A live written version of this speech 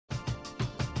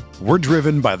We're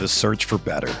driven by the search for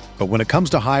better. But when it comes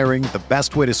to hiring, the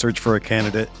best way to search for a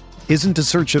candidate isn't to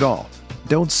search at all.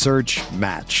 Don't search,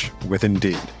 match with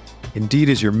Indeed. Indeed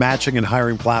is your matching and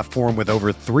hiring platform with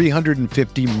over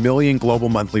 350 million global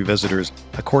monthly visitors,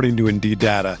 according to Indeed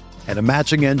data, and a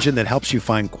matching engine that helps you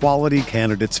find quality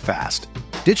candidates fast.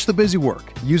 Ditch the busy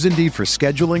work. Use Indeed for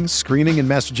scheduling, screening, and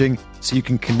messaging so you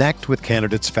can connect with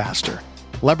candidates faster.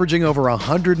 Leveraging over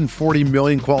 140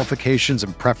 million qualifications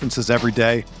and preferences every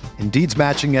day, Indeed's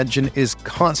matching engine is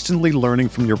constantly learning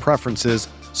from your preferences,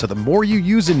 so the more you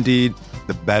use Indeed,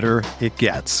 the better it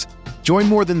gets. Join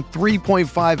more than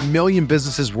 3.5 million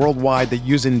businesses worldwide that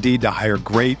use Indeed to hire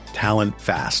great talent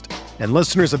fast. And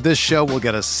listeners of this show will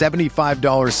get a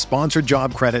 $75 sponsored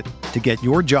job credit to get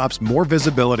your jobs more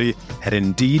visibility at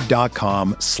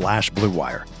Indeed.com/Blue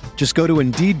Wire. Just go to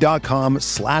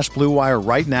Indeed.com/Blue Wire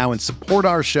right now and support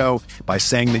our show by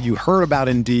saying that you heard about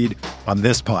Indeed on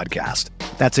this podcast.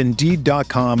 That's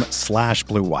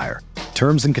Indeed.com/Blue Wire.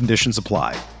 Terms and conditions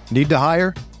apply. Need to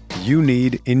hire? You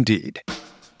need Indeed.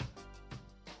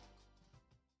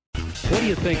 What do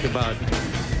you think about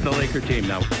the Laker team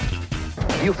now?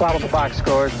 You follow the box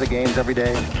scores of the games every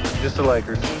day? Just the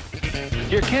Lakers.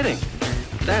 You're kidding.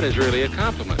 That is really a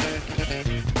compliment.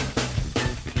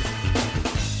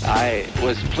 I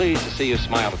was pleased to see you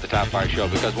smile at the top of our show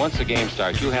because once the game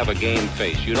starts, you have a game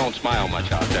face. You don't smile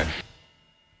much out there.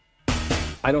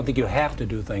 I don't think you have to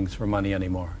do things for money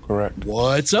anymore. Correct.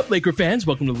 What's up, Laker fans?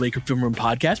 Welcome to the Laker Film Room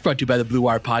Podcast, brought to you by the Blue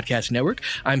Wire Podcast Network.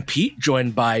 I'm Pete,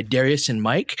 joined by Darius and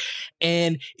Mike.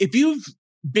 And if you've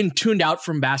been tuned out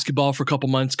from basketball for a couple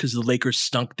months because the Lakers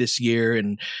stunk this year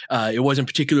and it wasn't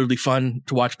particularly fun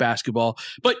to watch basketball,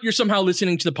 but you're somehow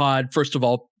listening to the pod, first of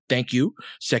all, thank you.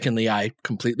 Secondly, I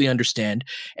completely understand.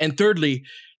 And thirdly,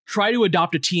 try to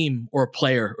adopt a team or a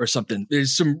player or something.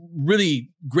 There's some really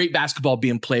great basketball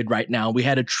being played right now. We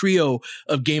had a trio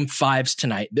of game fives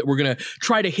tonight that we're going to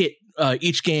try to hit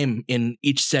each game in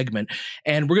each segment.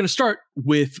 And we're going to start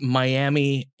with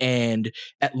Miami and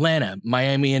Atlanta.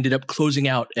 Miami ended up closing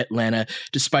out Atlanta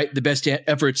despite the best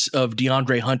efforts of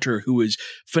DeAndre Hunter, who was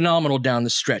phenomenal down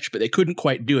the stretch, but they couldn't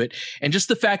quite do it. And just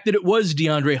the fact that it was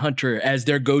DeAndre Hunter as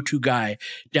their go-to guy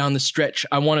down the stretch,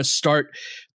 I want to start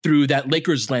through that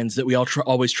Lakers lens that we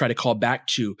always try to call back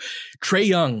to. Trae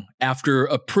Young, after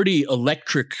a pretty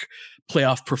electric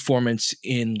playoff performance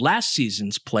in last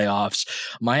season's playoffs,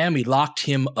 Miami locked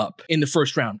him up in the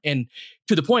first round. And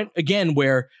to the point, again,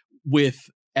 where with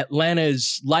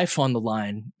Atlanta's life on the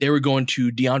line, they were going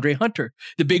to DeAndre Hunter,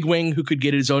 the big wing who could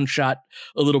get his own shot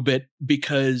a little bit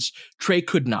because Trae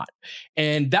could not.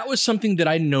 And that was something that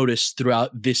I noticed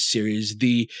throughout this series.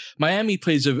 The Miami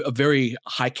plays a very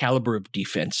high caliber of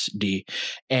defense, D.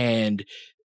 And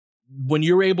when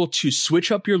you're able to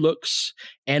switch up your looks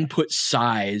and put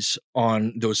size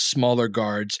on those smaller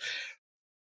guards,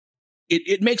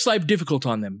 it makes life difficult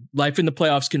on them. Life in the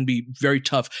playoffs can be very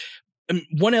tough.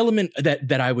 One element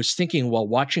that I was thinking while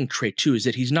watching Trae too is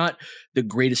that he's not the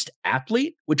greatest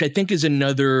athlete, which I think is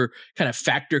another kind of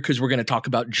factor because we're going to talk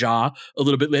about Ja a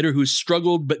little bit later, who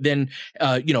struggled, but then,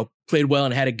 played well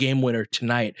and had a game winner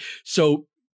tonight. So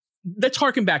let's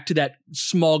harken back to that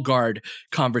small guard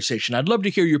conversation. I'd love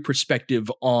to hear your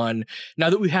perspective on,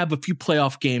 now that we have a few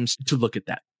playoff games to look at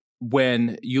that.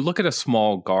 When you look at a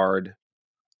small guard,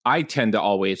 I tend to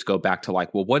always go back to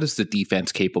what is the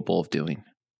defense capable of doing?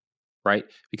 Right?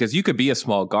 Because you could be a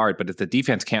small guard, but if the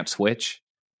defense can't switch,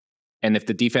 and if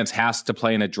the defense has to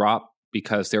play in a drop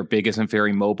because their big isn't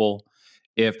very mobile,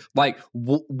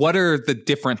 what are the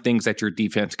different things that your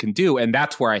defense can do? And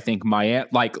that's where I think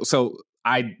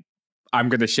I'm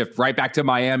going to shift right back to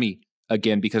Miami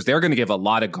again, because they're going to give a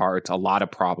lot of guards a lot of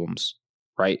problems,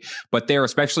 right? But they're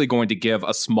especially going to give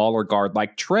a smaller guard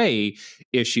like Trae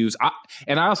issues.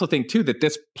 And I also think, too, that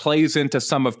this plays into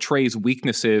some of Trae's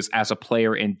weaknesses as a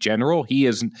player in general. He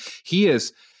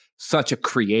is such a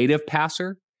creative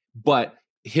passer, but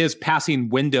his passing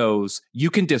windows, you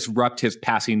can disrupt his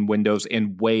passing windows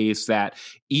in ways that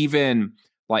even,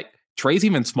 Trae's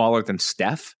even smaller than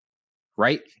Steph.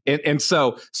 Right. And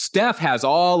so Steph has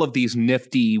all of these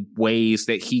nifty ways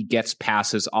that he gets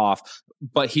passes off,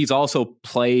 but he's also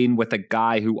playing with a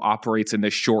guy who operates in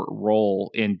this short role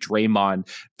in Draymond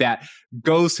that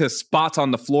goes to spots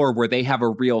on the floor where they have a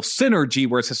real synergy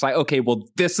where it's just okay, well,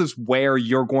 this is where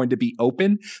you're going to be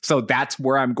open. So that's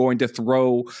where I'm going to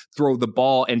throw the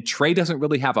ball. And Trae doesn't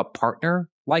really have a partner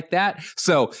like that.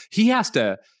 So he has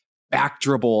to back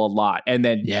dribble a lot and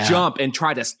then jump and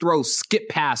try to throw skip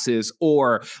passes,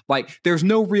 or like there's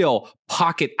no real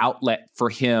pocket outlet for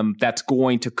him that's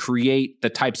going to create the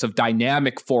types of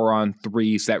dynamic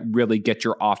 4-on-3s that really get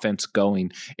your offense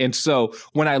going. And so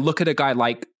when I look at a guy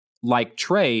like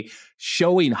Trey,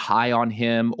 showing high on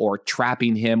him or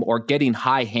trapping him or getting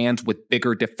high hands with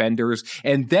bigger defenders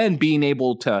and then being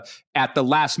able to at the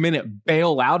last minute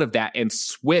bail out of that and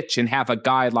switch and have a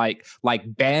guy like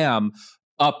Bam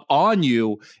up on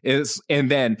you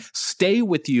and then stay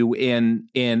with you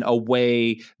in a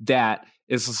way that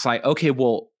is just like, okay,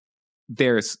 well,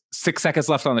 there's 6 seconds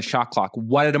left on the shot clock.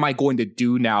 What am I going to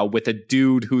do now with a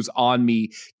dude who's on me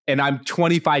and I'm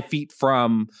 25 feet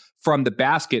from the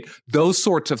basket? Those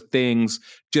sorts of things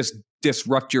just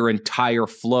disrupt your entire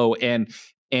flow. And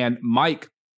Mike,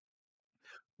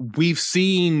 we've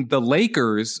seen the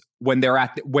Lakers when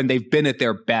they've been at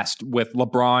their best with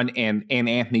LeBron and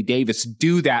Anthony Davis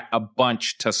do that a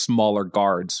bunch to smaller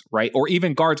guards, right? Or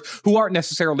even guards who aren't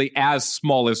necessarily as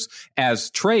small as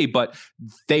Trey, but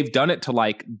they've done it to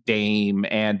like Dame,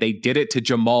 and they did it to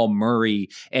Jamal Murray,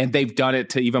 and they've done it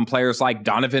to even players like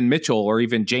Donovan Mitchell or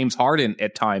even James Harden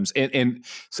at times, and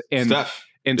Steph.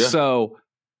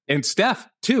 And Steph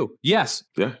too. Yes.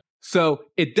 Yeah. So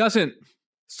it doesn't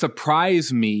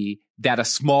surprise me that a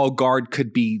small guard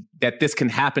that this can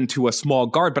happen to a small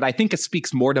guard, but I think it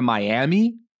speaks more to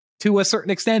Miami to a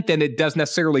certain extent than it does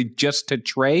necessarily just to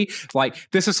Trey. Like,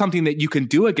 this is something that you can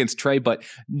do against Trey, but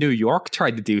New York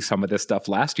tried to do some of this stuff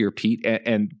last year, Pete,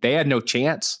 and they had no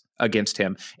chance against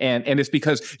him. And it's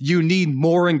because you need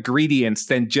more ingredients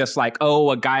than just like,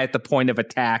 a guy at the point of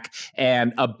attack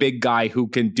and a big guy who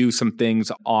can do some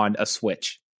things on a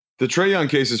switch. The Trae Young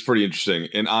case is pretty interesting,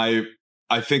 and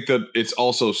I think that it's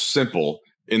also simple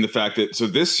in the fact that, so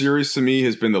this series to me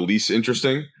has been the least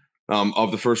interesting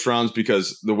of the first rounds,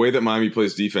 because the way that Miami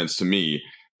plays defense, to me,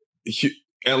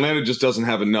 Atlanta just doesn't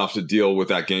have enough to deal with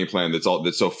that game plan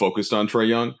that's so focused on Trae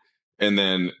Young. And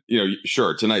then,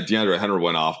 sure, tonight DeAndre Hunter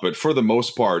went off, but for the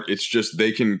most part, it's just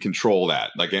they can control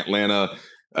that. Like Atlanta,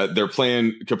 they're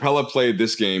playing. Capella played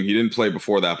this game. He didn't play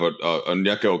before that, but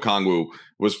Onyeka Okongwu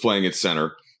was playing at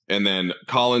center. And then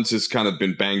Collins has kind of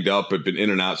been banged up, but been in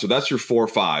and out. So that's your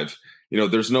 4-5.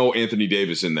 There's no Anthony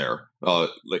Davis in there,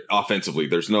 like offensively.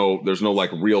 There's no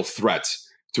like real threat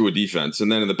to a defense. And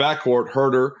then in the backcourt,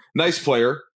 Herter, nice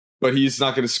player, but he's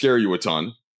not going to scare you a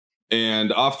ton.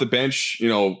 And off the bench,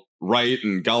 Wright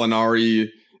and Gallinari,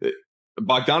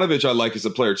 Bogdanovich I like as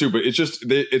a player too, but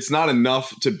it's not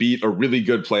enough to beat a really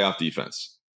good playoff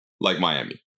defense like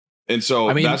Miami. And so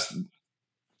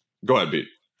go ahead, Pete.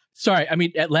 Sorry,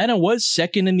 Atlanta was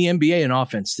second in the NBA in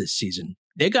offense this season.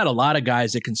 They got a lot of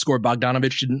guys that can score.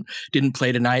 Bogdanovich didn't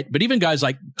play tonight, but even guys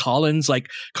like Collins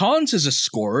is a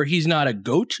scorer. He's not a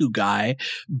go-to guy,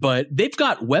 but they've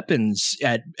got weapons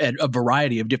at a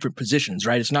variety of different positions,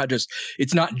 right? It's not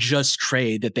just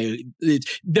Trey that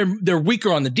they're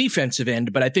weaker on the defensive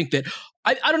end, but I think that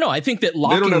I don't know. I think that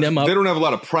locking them up. They don't have a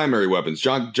lot of primary weapons.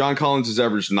 John Collins has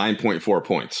averaged 9.4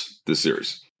 points this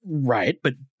series. Right.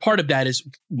 But part of that is,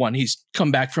 one, he's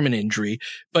come back from an injury,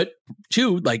 but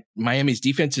two, like Miami's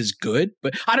defense is good,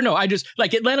 but I don't know. I just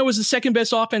like Atlanta was the second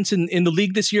best offense in the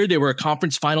league this year. They were a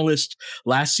conference finalist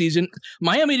last season.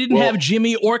 Miami didn't have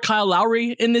Jimmy or Kyle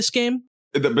Lowry in this game.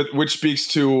 But which speaks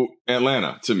to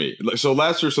Atlanta to me. So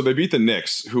last year, they beat the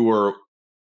Knicks, who were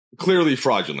clearly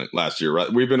fraudulent last year,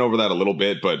 right? We've been over that a little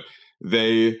bit, but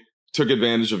they took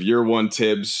advantage of year one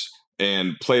Tibbs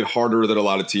and played harder than a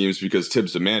lot of teams because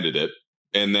Tibbs demanded it.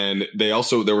 And then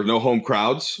there were no home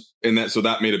crowds, so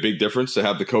that made a big difference to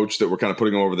have the coach that were kind of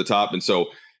putting them over the top. And so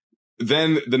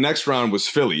then the next round was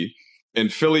Philly.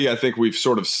 And Philly, I think we've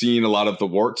sort of seen a lot of the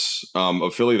warts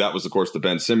of Philly. That was, of course, the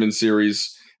Ben Simmons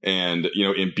series, and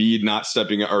Embiid not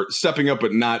stepping up,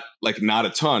 but not a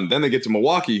ton. Then they get to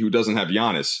Milwaukee, who doesn't have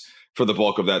Giannis for the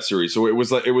bulk of that series. So it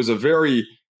was a very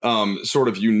sort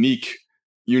of unique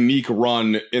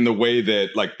run in the way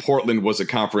that like Portland was a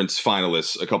conference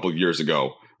finalist a couple of years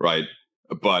ago, right?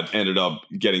 But ended up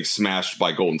getting smashed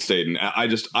by Golden State. And I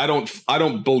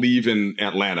don't believe in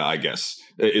Atlanta, I guess,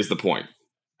 is the point.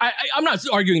 I'm not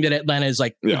arguing that Atlanta is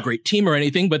like a great team or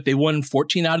anything, but they won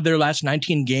 14 out of their last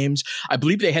 19 games. I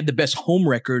believe they had the best home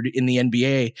record in the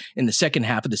NBA in the second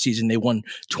half of the season. They won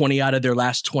 20 out of their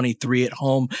last 23 at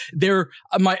home. To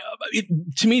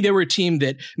me, they were a team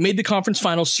that made the conference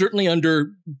finals, certainly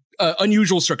under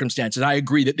unusual circumstances. I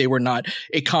agree that they were not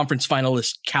a conference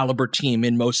finalist caliber team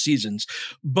in most seasons,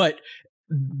 but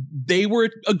they were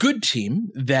a good team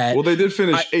that. Well, they did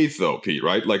finish eighth though, Pete,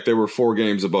 right? Like they were 4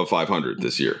 games above 500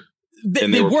 this year.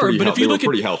 They were but if you look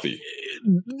pretty healthy.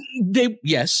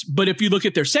 Yes, but if you look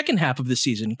at their second half of the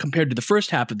season compared to the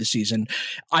first half of the season,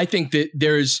 I think that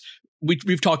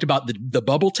we've talked about the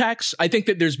bubble tax. I think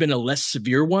that there's been a less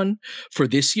severe one for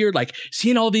this year. Like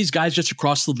seeing all these guys just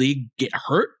across the league get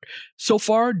hurt so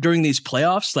far during these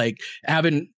playoffs, like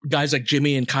having guys like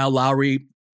Jimmy and Kyle Lowry,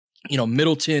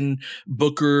 Middleton,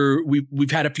 Booker. We've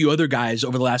had a few other guys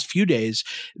over the last few days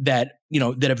that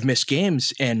have missed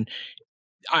games, and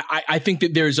I think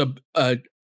that there's a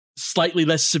slightly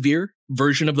less severe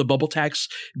version of the bubble tax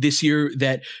this year.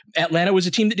 That Atlanta was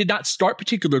a team that did not start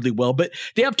particularly well, but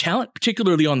they have talent,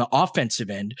 particularly on the offensive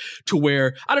end, to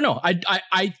where I don't know.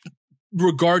 I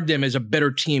regard them as a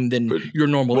better team than your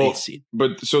normal 8th seed.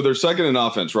 But so they're second in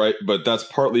offense, right? But that's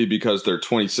partly because they're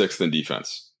 26th in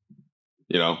defense.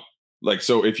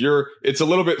 So if it's a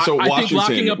little bit. So I Washington think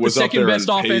locking up the second best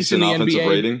offense in the NBA.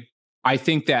 Rating. I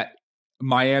think that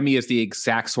Miami is the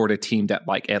exact sort of team that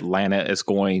like Atlanta is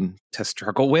going to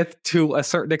struggle with to a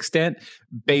certain extent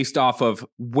based off of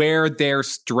where their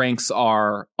strengths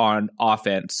are on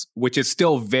offense, which is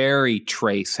still very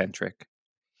Trae centric,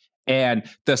 and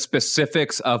the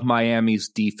specifics of Miami's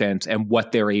defense and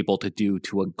what they're able to do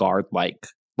to a guard like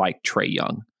Trae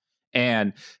Young.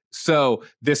 And so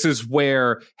this is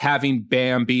where having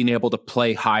Bam being able to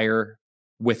play higher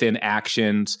within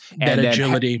actions and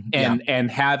agility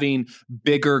and having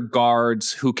bigger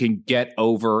guards who can get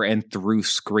over and through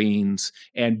screens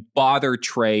and bother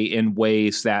Trae in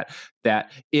ways that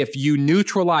if you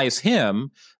neutralize him,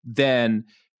 then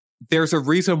there's a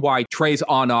reason why Trae's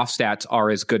on-off stats are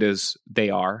as good as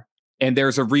they are. And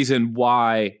there's a reason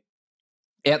why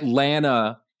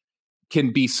Atlanta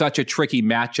can be such a tricky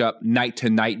matchup night to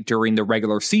night during the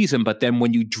regular season. But then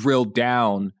when you drill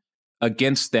down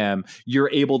against them, you're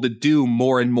able to do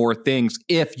more and more things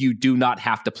if you do not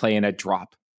have to play in a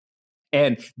drop.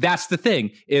 And that's the thing,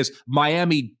 is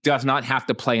Miami does not have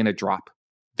to play in a drop.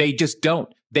 They just don't.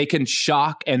 They can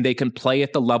shock and they can play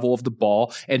at the level of the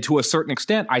ball. And to a certain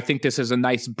extent, I think this is a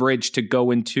nice bridge to go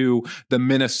into the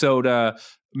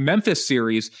Minnesota-Memphis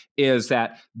series, is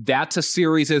that's a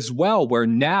series as well where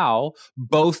now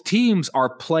both teams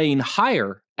are playing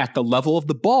higher at the level of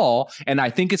the ball. And I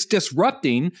think it's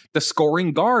disrupting the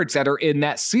scoring guards that are in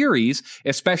that series,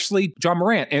 especially John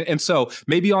Morant. And so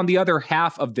maybe on the other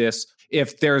half of this,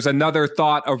 if there's another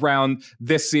thought around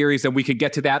this series, then we could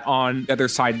get to that on the other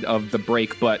side of the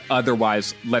break. But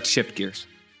otherwise, let's shift gears.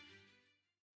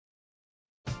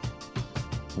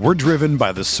 We're driven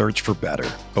by the search for better.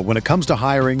 But when it comes to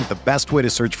hiring, the best way to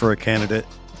search for a candidate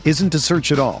isn't to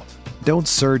search at all. Don't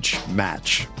search,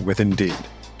 match with Indeed.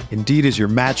 Indeed is your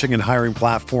matching and hiring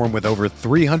platform with over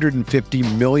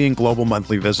 350 million global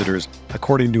monthly visitors,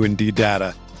 according to Indeed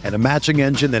data, and a matching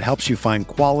engine that helps you find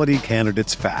quality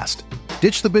candidates fast.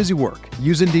 Ditch the busy work.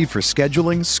 Use Indeed for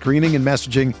scheduling, screening, and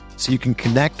messaging so you can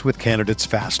connect with candidates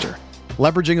faster.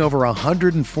 Leveraging over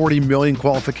 140 million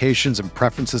qualifications and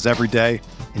preferences every day,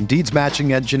 Indeed's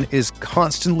matching engine is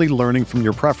constantly learning from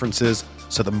your preferences,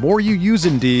 so the more you use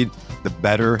Indeed, the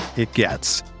better it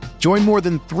gets. Join more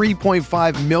than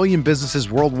 3.5 million businesses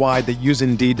worldwide that use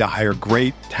Indeed to hire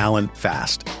great talent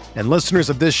fast. And listeners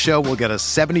of this show will get a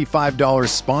 $75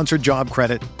 sponsored job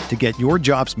credit to get your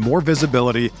jobs more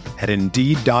visibility at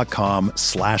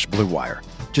Indeed.com/Blue Wire.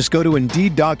 Just go to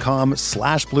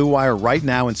Indeed.com/Blue Wire right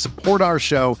now and support our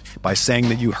show by saying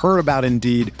that you heard about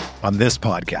Indeed on this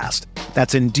podcast.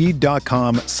 That's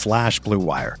Indeed.com/Blue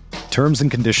Wire. Terms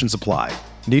and conditions apply.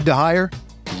 Need to hire?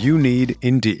 You need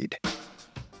Indeed.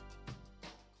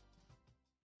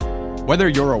 Whether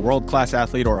you're a world-class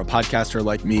athlete or a podcaster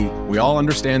like me, we all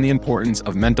understand the importance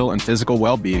of mental and physical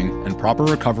well-being and proper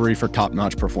recovery for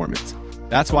top-notch performance.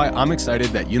 That's why I'm excited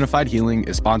that Unified Healing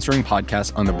is sponsoring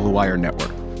podcasts on the Blue Wire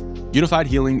Network. Unified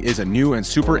Healing is a new and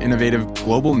super innovative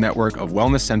global network of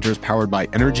wellness centers powered by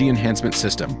Energy Enhancement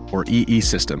System, or EE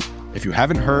System. If you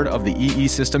haven't heard of the EE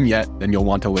System yet, then you'll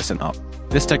want to listen up.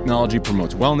 This technology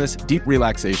promotes wellness, deep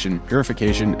relaxation,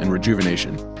 purification, and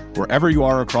rejuvenation. Wherever you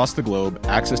are across the globe,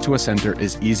 access to a center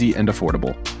is easy and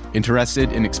affordable.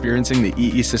 Interested in experiencing the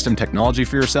EE System technology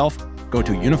for yourself? Go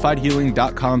to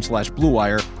unifiedhealing.com/Blue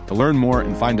Wire to learn more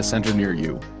and find a center near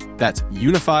you. That's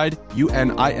unified,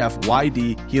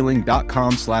 UNIFYD,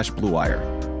 healing.com/Blue Wire.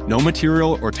 No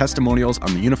material or testimonials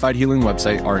on the Unified Healing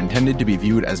website are intended to be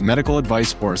viewed as medical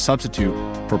advice or a substitute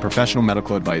for professional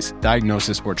medical advice,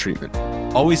 diagnosis, or treatment.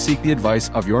 Always seek the advice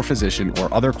of your physician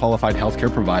or other qualified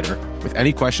healthcare provider with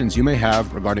any questions you may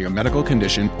have regarding a medical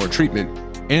condition or treatment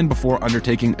and before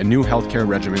undertaking a new healthcare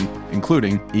regimen,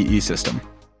 including EE System.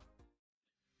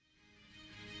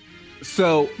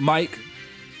 So, Mike,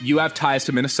 you have ties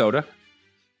to Minnesota,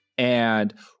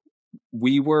 And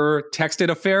we were texted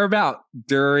a fair amount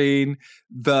during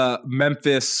the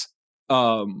Memphis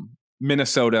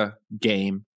Minnesota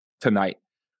game tonight,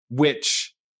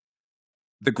 which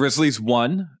the Grizzlies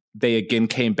won. They again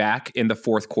came back in the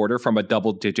fourth quarter from a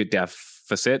double-digit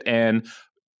deficit and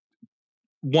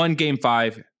won Game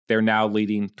 5. They're now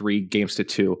leading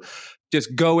 3-2.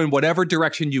 Just go in whatever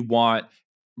direction you want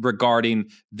regarding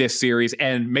this series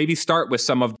and maybe start with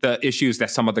some of the issues that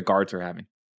some of the guards are having.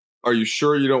 Are you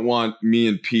sure you don't want me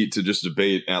and Pete to just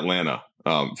debate Atlanta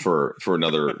for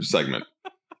another segment?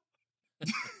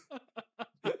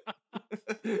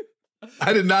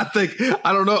 I did not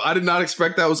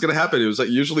expect that was going to happen. It was like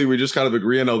usually we just kind of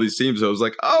agree on all these teams. I was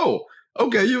like, oh,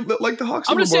 okay, you like the Hawks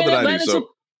a little more than Atlanta's I do. So a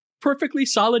perfectly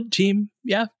solid team.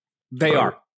 Yeah, they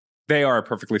are. They are a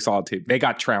perfectly solid team. They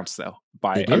got trounced though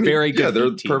by a very good they're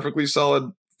team. Perfectly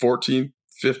solid 14th,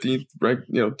 15th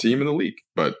ranked team in the league.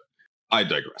 But I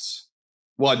digress.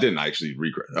 Well, I didn't. I actually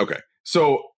regret. Okay,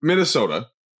 so Minnesota.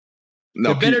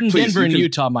 No, they're better than Denver and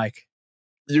Utah, Mike.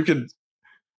 You could.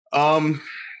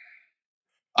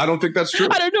 I don't think that's true.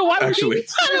 I don't know why. Why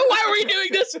are we doing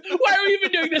this? Why are we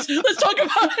even doing this? Let's talk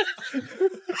about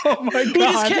it. Oh my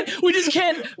god! We just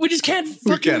can't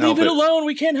fucking leave it alone.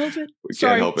 We can't help it. We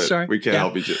can't help it. Sorry. We can't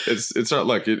help each other. It's not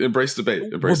like embrace debate.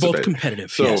 We're both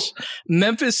competitive. So, yes.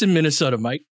 Memphis and Minnesota,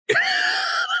 Mike.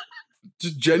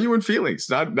 Just genuine feelings.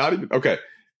 Not even okay.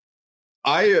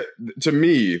 To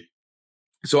me,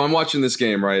 so I'm watching this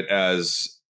game right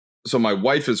so my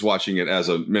wife is watching it as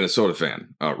a Minnesota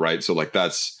fan, right? So like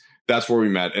that's where we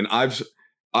met, and I've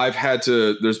had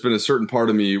to. There's been a certain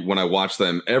part of me when I watch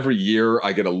them every year.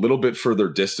 I get a little bit further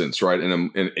distance, right?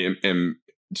 And I'm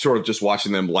sort of just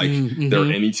watching them like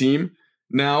they're any team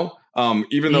now.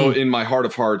 Even though in my heart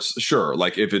of hearts, sure,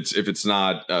 like if it's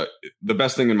not the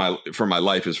best thing for my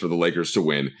life is for the Lakers to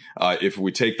win. If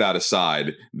we take that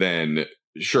aside, then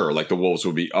sure, like the Wolves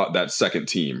would be that second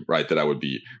team, right, that I would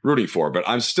be rooting for. But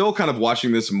I'm still kind of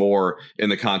watching this more in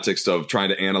the context of trying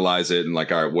to analyze it and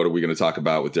like, all right, what are we going to talk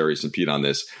about with Darius and Pete on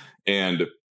this? And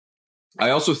I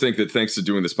also think that thanks to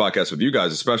doing this podcast with you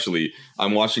guys, especially,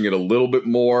 I'm watching it a little bit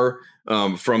more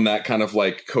from that kind of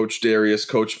like Coach Darius,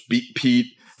 Coach Pete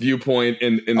viewpoint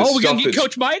and the stuff. We're going to get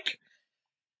Coach Mike?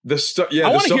 The stuff, yeah.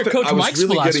 I want to hear Coach Mike's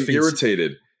philosophies. Getting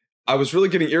irritated. I was really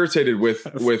getting irritated with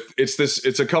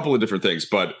it's a couple of different things,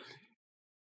 but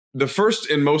the first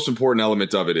and most important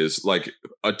element of it is like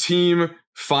a team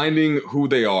finding who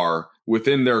they are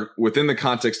within the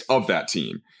context of that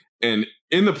team. And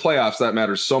in the playoffs, that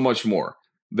matters so much more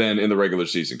than in the regular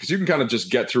season, because you can kind of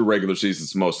just get through regular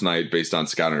seasons most night based on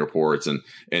scouting reports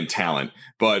and talent.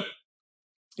 But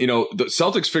the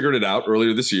Celtics figured it out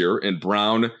earlier this year, and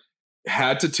Brown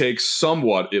had to take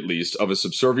somewhat, at least, of a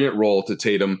subservient role to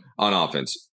Tatum on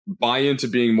offense, buy into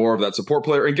being more of that support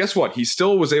player. And guess what? He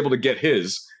still was able to get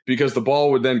his, because the ball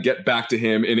would then get back to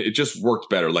him, and it just worked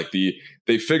better. Like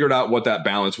they figured out what that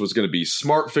balance was going to be.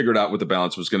 Smart figured out what the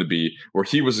balance was going to be, where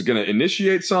he was going to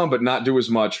initiate some, but not do as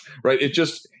much, right?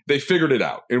 They figured it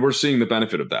out, and we're seeing the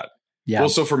benefit of that. Yeah. Well,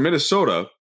 so for Minnesota,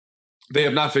 they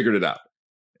have not figured it out.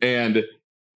 And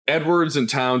Edwards and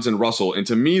Towns and Russell, and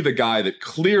to me, the guy that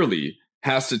clearly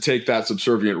has to take that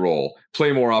subservient role,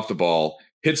 play more off the ball,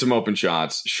 hit some open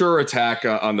shots, sure, attack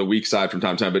on the weak side from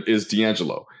time to time, but is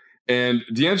D'Angelo. And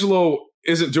D'Angelo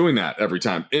isn't doing that every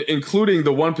time, including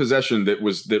the one possession that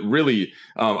really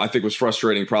I think was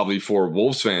frustrating probably for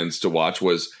Wolves fans to watch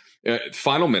was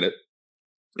final minute,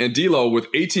 and D'Lo with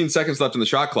 18 seconds left in the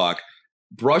shot clock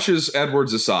brushes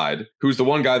Edwards aside, who's the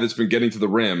one guy that's been getting to the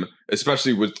rim,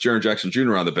 especially with Jaren Jackson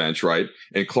Jr. on the and right?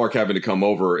 And Clark having to come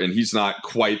over, and he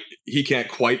can't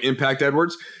quite impact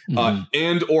Edwards,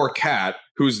 and or Cat,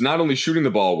 who's not only shooting the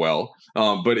ball well,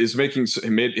 but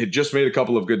had just made a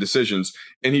couple of good decisions,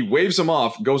 and he waves him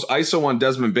off, goes ISO on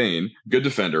Desmond Bane, good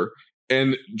defender,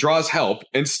 and draws help,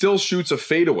 and still shoots a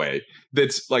fadeaway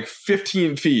that's like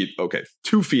 15 feet,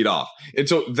 2 feet off. And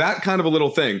so that kind of a little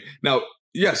thing. Now,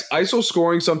 yes, ISO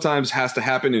scoring sometimes has to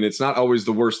happen, and it's not always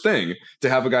the worst thing to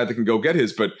have a guy that can go get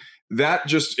his, but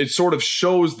it sort of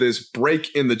shows this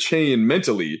break in the chain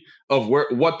mentally of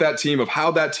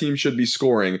how that team should be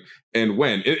scoring and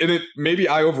when. And maybe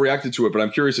I overreacted to it, but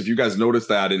I'm curious if you guys noticed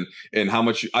that and how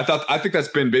much I think that's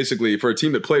been basically for a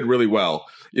team that played really well.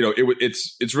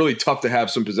 It's really tough to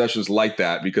have some possessions like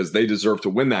that because they deserve to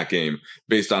win that game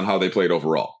based on how they played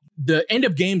overall. The end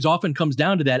of games often comes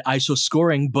down to that ISO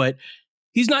scoring, but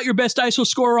he's not your best ISO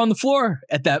scorer on the floor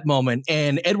at that moment.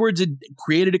 And Edwards had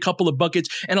created a couple of buckets.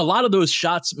 And a lot of those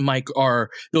shots, Mike, are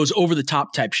those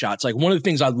over-the-top type shots. Like, one of the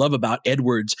things I love about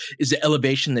Edwards is the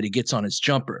elevation that he gets on his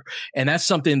jumper. And that's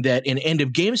something that in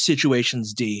end-of-game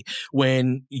situations, D,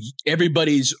 when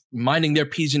everybody's minding their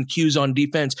P's and Q's on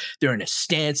defense, they're in a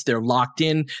stance, they're locked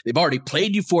in, they've already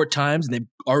played you 4 times, and they've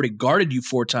already guarded you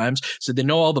 4 times, so they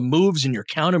know all the moves and your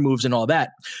counter moves and all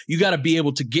that. You got to be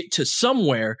able to get to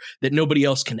somewhere that nobody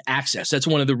else can access. That's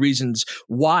one of the reasons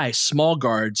why small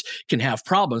guards can have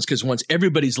problems, because once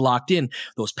everybody's locked in,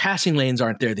 those passing lanes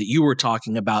aren't there that you were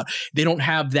talking about. They don't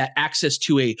have that access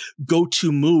to a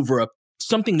go-to move or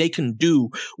something they can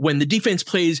do when the defense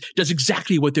does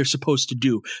exactly what they're supposed to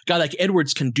do. A guy like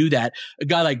Edwards can do that. A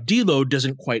guy like D'Lo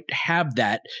doesn't quite have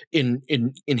that in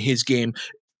his game.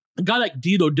 A guy like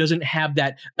D'Lo doesn't have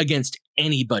that against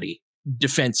anybody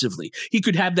defensively. He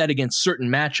could have that against certain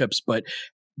matchups, but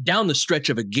down the stretch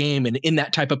of a game and in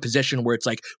that type of possession where it's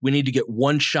like we need to get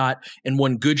one shot and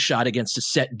one good shot against a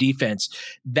set defense,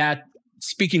 that,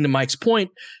 speaking to Mike's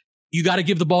point, you got to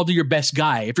give the ball to your best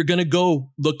guy. If you're going to go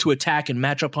look to attack and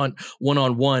matchup hunt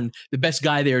one-on-one, the best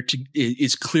guy there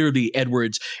is clearly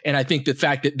Edwards. And I think the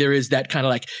fact that there is that kind of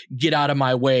like, get out of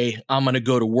my way, I'm going to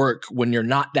go to work when you're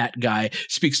not that guy,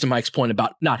 speaks to Mike's point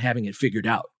about not having it figured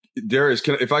out. Darius,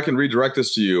 if I can redirect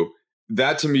this to you,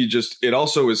 that to me it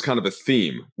also is kind of a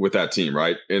theme with that team,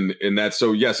 right? And that,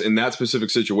 so yes, in that specific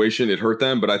situation, it hurt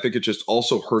them, but I think it just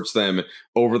also hurts them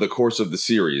over the course of the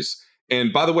series.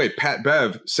 And by the way, Pat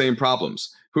Bev, same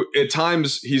problems. Who at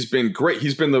times he's been great.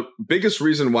 He's been the biggest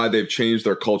reason why they've changed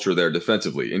their culture there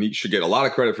defensively, and he should get a lot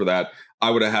of credit for that. I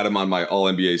would have had him on my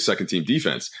All-NBA second team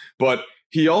defense, but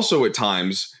he also at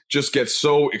times just gets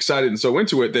so excited and so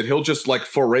into it that he'll just like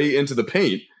foray into the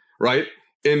paint, right?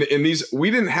 In these,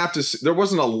 we didn't have to. There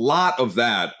wasn't a lot of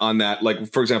that on that.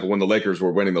 Like, for example, when the Lakers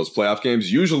were winning those playoff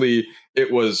games, usually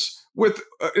it was, with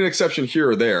an exception here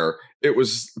or there, it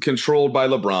was controlled by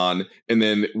LeBron. And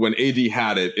then when AD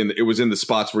had it, and it was in the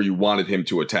spots where you wanted him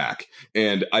to attack.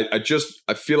 And I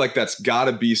feel like that's got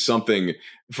to be something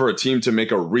for a team to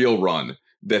make a real run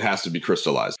that has to be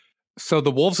crystallized. So the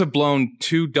Wolves have blown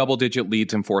 2 double-digit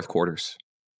leads in fourth quarters.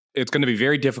 It's going to be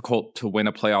very difficult to win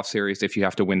a playoff series if you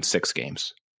have to win 6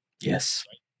 games. Yes.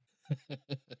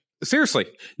 Seriously.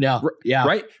 No. Yeah.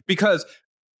 Right? Because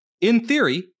in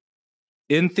theory,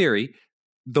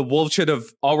 the Wolves should have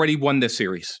already won this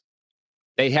series.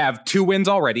 They have 2 wins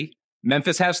already.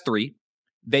 Memphis has 3.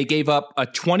 They gave up a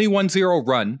 21-0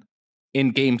 run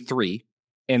in game 3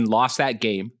 and lost that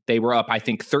game. They were up, I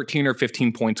think, 13 or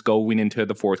 15 points going into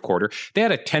the fourth quarter. They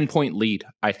had a 10-point lead,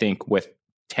 I think, with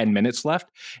 10 minutes left.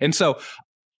 And so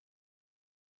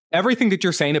everything that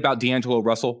you're saying about D'Angelo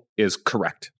Russell is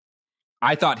correct.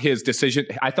 I thought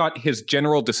his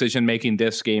general decision making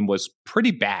this game was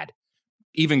pretty bad.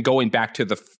 Even going back to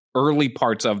the early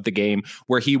parts of the game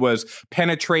where he was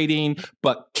penetrating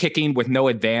but kicking with no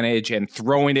advantage and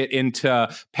throwing it into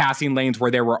passing lanes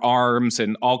where there were arms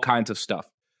and all kinds of stuff.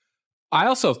 I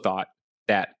also thought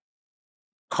that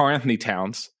Karl-Anthony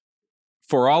Towns,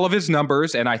 for all of his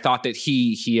numbers, and I thought that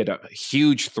he hit a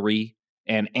huge 3,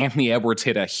 and Anthony Edwards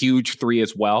hit a huge 3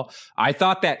 as well. I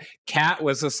thought that Cat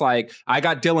was just like, I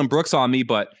got Dylan Brooks on me,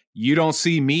 but you don't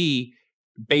see me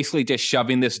basically just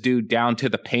shoving this dude down to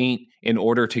the paint in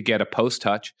order to get a post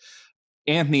touch.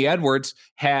 Anthony Edwards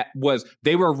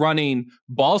they were running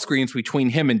ball screens between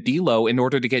him and D'Lo in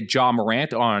order to get Ja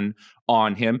Morant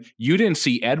on him. You didn't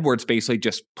see Edwards basically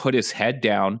just put his head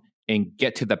down and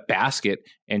get to the basket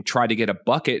and try to get a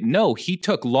bucket. No, he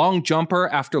took long jumper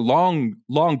after long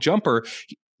jumper.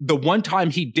 The one time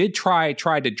he did try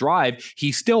to drive,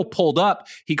 he still pulled up.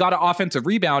 He got an offensive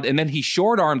rebound, and then he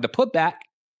short-armed the putback,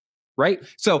 right?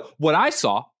 So what I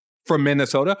saw from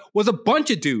Minnesota was a bunch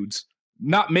of dudes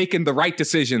not making the right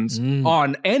decisions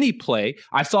on any play.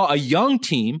 I saw a young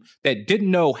team that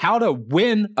didn't know how to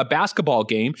win a basketball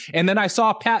game. And then I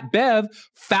saw Pat Bev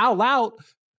foul out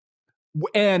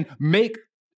and make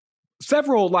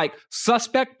several like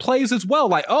suspect plays as well.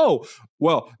 Like, oh,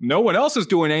 well, no one else is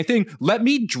doing anything. Let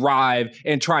me drive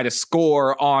and try to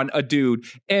score on a dude.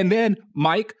 And then,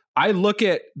 Mike, I look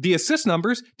at the assist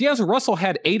numbers. D'Angelo Russell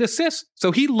had 8 assists.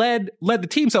 So he led the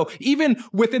team. So even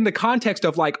within the context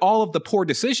of like all of the poor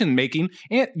decision making,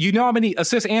 and you know how many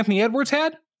assists Anthony Edwards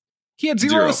had? He had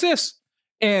 0 assists.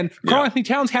 And Karl-Anthony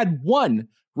Towns had 1,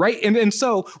 right? And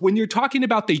so when you're talking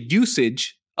about the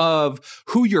usage of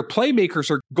who your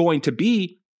playmakers are going to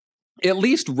be, at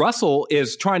least Russell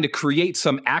is trying to create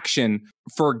some action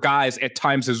for guys at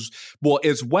times as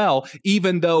well,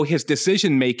 even though his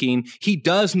decision making, he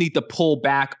does need to pull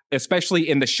back, especially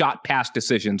in the shot pass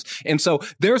decisions. And so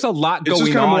there's a lot going on here. It's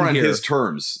just kind of more on his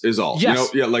terms is all. Yes.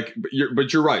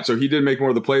 But you're right. So he did make more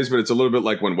of the plays, but it's a little bit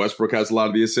like when Westbrook has a lot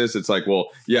of the assists. It's like, well,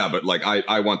 yeah, but like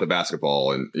I want the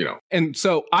basketball and, you know. And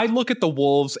so I look at the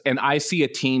Wolves and I see a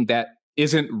team that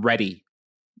isn't ready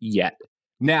yet.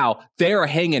 Now, they're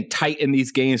hanging tight in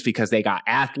these games because they got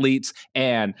athletes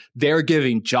and they're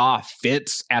giving Ja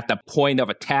fits at the point of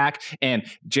attack. And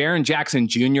Jaren Jackson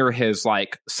Jr. has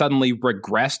like suddenly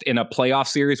regressed in a playoff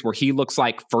series where he looks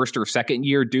like first or second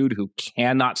year dude who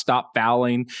cannot stop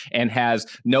fouling and has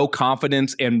no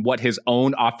confidence in what his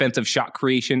own offensive shot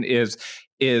creation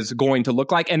is going to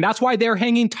look like. And that's why they're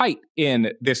hanging tight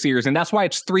in this series. And that's why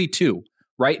it's 3-2,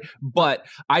 right? But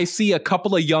I see a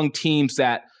couple of young teams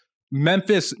that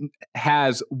Memphis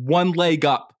has one leg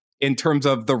up in terms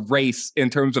of the race, in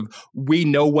terms of we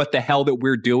know what the hell that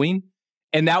we're doing.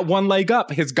 And that one leg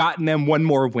up has gotten them one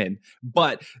more win.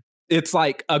 But it's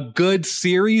like a good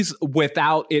series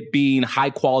without it being high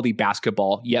quality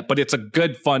basketball yet, but it's a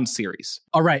good, fun series.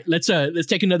 All right, let's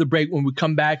take another break. When we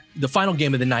come back, the final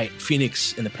game of the night,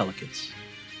 Phoenix and the Pelicans.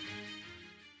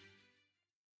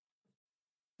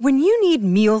 When you need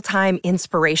mealtime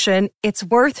inspiration, it's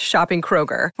worth shopping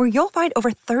Kroger, where you'll find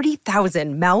over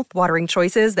 30,000 mouth-watering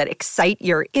choices that excite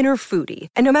your inner foodie.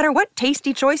 And no matter what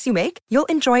tasty choice you make, you'll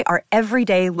enjoy our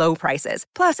everyday low prices,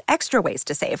 plus extra ways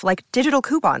to save, like digital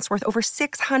coupons worth over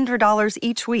 $600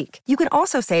 each week. You can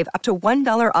also save up to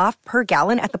 $1 off per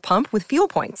gallon at the pump with fuel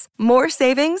points. More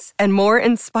savings and more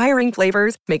inspiring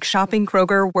flavors make shopping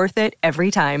Kroger worth it every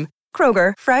time.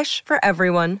 Kroger, fresh for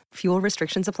everyone. Fuel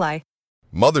restrictions apply.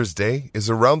 Mother's Day is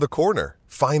around the corner.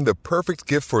 Find the perfect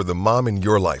gift for the mom in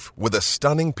your life with a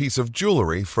stunning piece of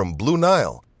jewelry from Blue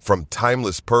Nile. From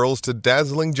timeless pearls to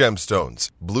dazzling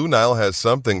gemstones, Blue Nile has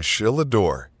something she'll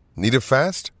adore. Need it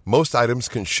fast? Most items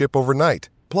can ship overnight.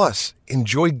 Plus,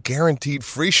 enjoy guaranteed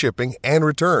free shipping and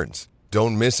returns.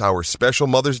 Don't miss our special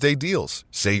Mother's Day deals.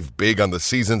 Save big on the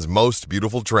season's most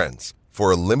beautiful trends.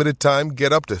 For a limited time,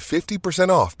 get up to 50%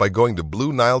 off by going to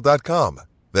BlueNile.com.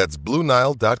 That's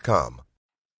BlueNile.com.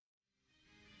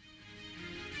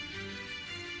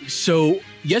 So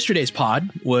yesterday's pod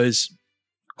was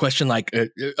question like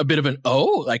a bit of an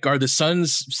like, are the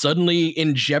Suns suddenly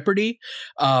in jeopardy?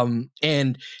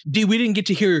 And D, we didn't get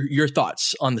to hear your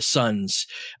thoughts on the Suns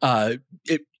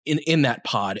in that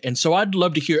pod. And so I'd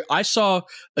love to hear. I saw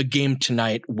a game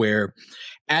tonight where,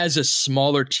 as a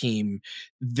smaller team,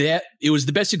 that it was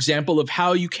the best example of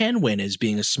how you can win as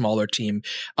being a smaller team,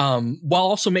 while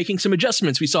also making some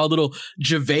adjustments. We saw a little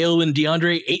JaVale and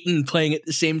DeAndre Ayton playing at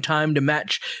the same time to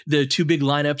match the two big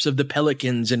lineups of the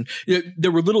Pelicans. And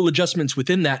there were little adjustments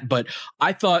within that, but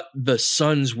I thought the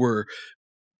Suns were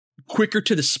quicker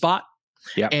to the spot.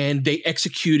 Yeah. And they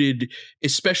executed,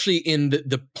 especially in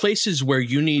the places where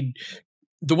you need.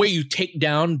 The way you take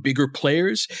down bigger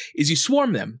players is you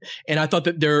swarm them. And I thought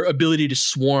that their ability to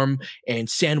swarm and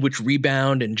sandwich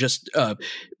rebound and just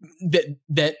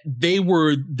that they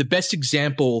were the best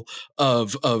example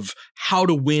of how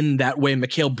to win that way.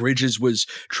 Mikal Bridges was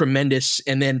tremendous.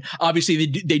 And then obviously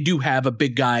they do have a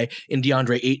big guy in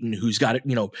DeAndre Ayton who's got,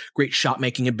 great shot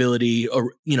making ability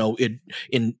or,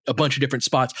 in a bunch of different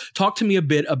spots. Talk to me a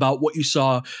bit about what you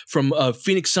saw from a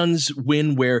Phoenix Suns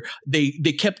win where they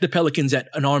kept the Pelicans at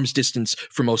an arm's distance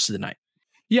for most of the night.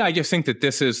 Yeah, I just think that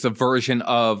this is the version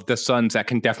of the Suns that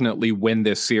can definitely win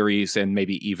this series and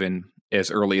maybe even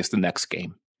as early as the next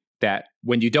game. That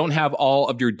when you don't have all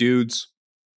of your dudes,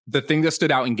 the thing that stood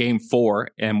out in game 4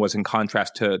 and was in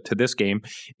contrast to this game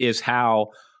is how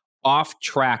off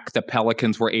track the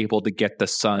Pelicans were able to get the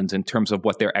Suns in terms of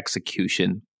what their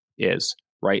execution is,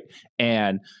 right?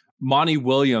 And Monty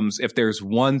Williams, if there's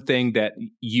one thing that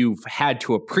you've had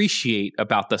to appreciate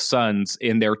about the Suns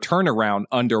in their turnaround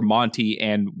under Monty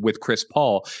and with Chris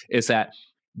Paul, is that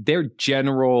their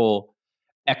general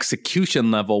execution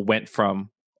level went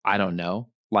from, I don't know,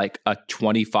 like a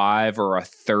 25 or a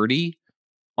 30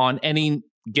 on any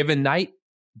given night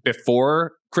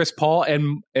before Chris Paul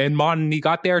and Monty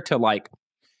got there to like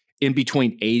in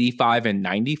between 85 and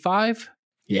 95.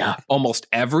 Yeah. Almost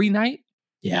every night.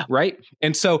 Yeah. Right.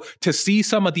 And so to see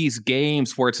some of these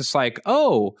games where it's just like,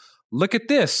 oh, look at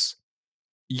this.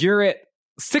 You're at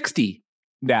 60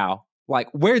 now. Like,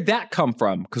 where'd that come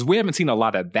from? Because we haven't seen a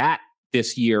lot of that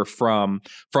this year from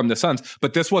the Suns.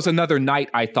 But this was another night,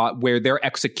 I thought, where their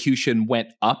execution went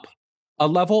up a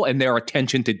level and their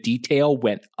attention to detail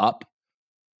went up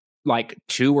like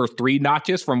 2 or 3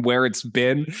 notches from where it's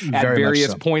been at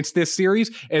various points this series.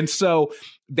 And so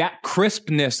that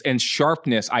crispness and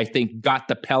sharpness, I think, got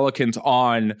the Pelicans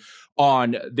on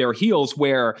their heels,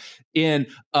 where in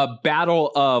a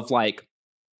battle of like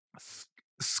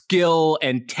skill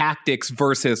and tactics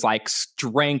versus like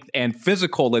strength and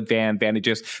physical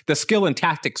advantages, the skill and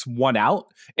tactics won out.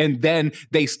 And then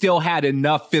they still had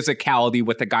enough physicality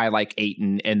with a guy like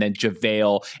Ayton and then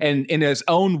JaVale and in his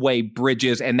own way,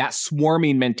 Bridges, and that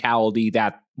swarming mentality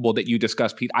that you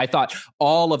discussed, Pete. I thought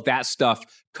all of that stuff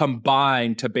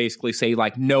combined to basically say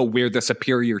like, no, we're the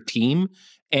superior team.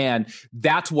 And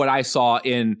that's what I saw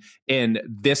in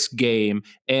this game.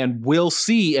 And we'll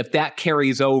see if that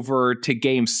carries over to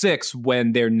game 6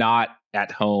 when they're not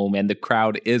at home and the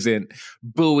crowd isn't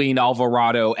booing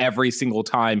Alvarado every single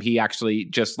time he actually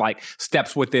just like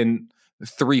steps within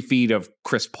 3 feet of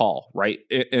Chris Paul, right?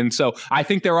 And so I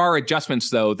think there are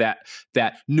adjustments, though, that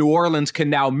New Orleans can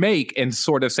now make and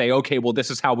sort of say, okay, well, this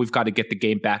is how we've got to get the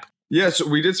game back. Yeah, so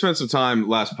we did spend some time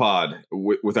last pod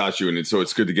without you, and so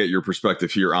it's good to get your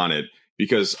perspective here on it,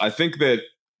 because I think that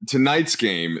tonight's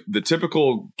game, the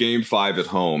typical game 5 at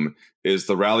home, is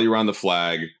the rally around the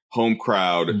flag, home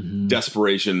crowd,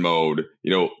 desperation mode.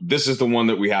 You know, this is the one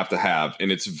that we have to have,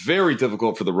 and it's very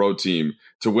difficult for the road team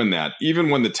to win that, even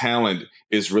when the talent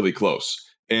is really close.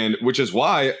 And which is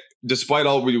why, despite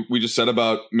all we just said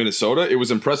about Minnesota, it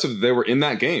was impressive that they were in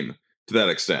that game to that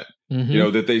extent. You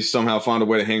know, that they somehow found a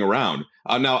way to hang around.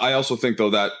 Now, I also think, though,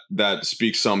 that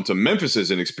speaks some to Memphis's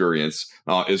inexperience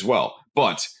as well.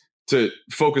 But to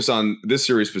focus on this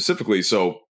series specifically,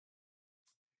 so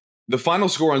the final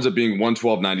score ends up being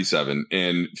 112-97,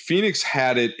 and Phoenix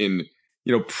had it in,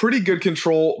 you know, pretty good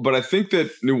control. But I think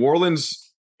that New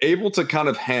Orleans able to kind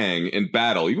of hang and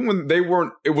battle, even when they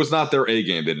weren't. It was not their A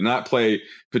game. They did not play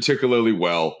particularly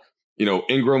well. You know,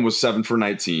 Ingram was 7 for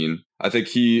 19. I think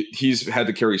he's had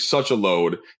to carry such a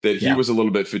load that he was a little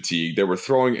bit fatigued. They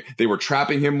were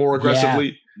trapping him more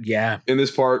aggressively. Yeah. In this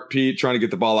part, Pete, trying to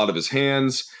get the ball out of his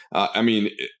hands. I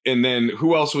mean, and then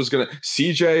who else was going to?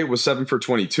 CJ was 7 for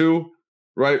 22,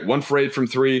 right? 1 for 8 from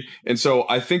 3. And so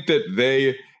I think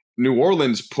that New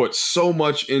Orleans put so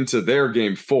much into their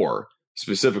game 4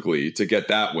 specifically to get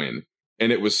that win.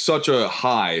 And it was such a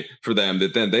high for them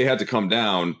that then they had to come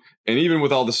down. And even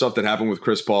with all the stuff that happened with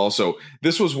Chris Paul. So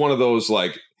this was one of those,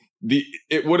 like,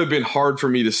 it would have been hard for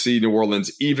me to see New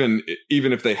Orleans, even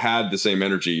if they had the same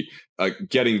energy,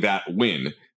 getting that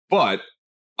win. But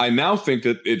I now think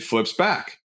that it flips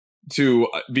back to,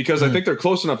 because I think they're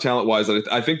close enough talent-wise that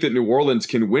I think that New Orleans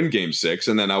can win game 6.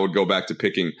 And then I would go back to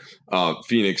picking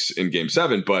Phoenix in game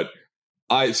 7. But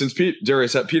since Pete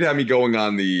had me going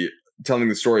on telling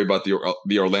the story about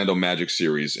the Orlando Magic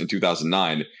series in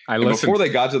 2009. And before they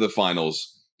got to the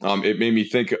finals, it made me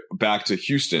think back to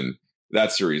Houston,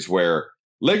 that series, where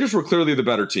Lakers were clearly the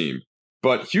better team,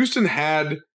 but Houston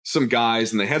had some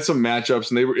guys and they had some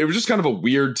matchups, and it was just kind of a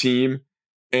weird team.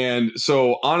 And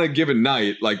so on a given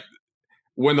night, like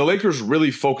when the Lakers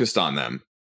really focused on them,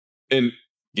 in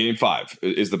game 5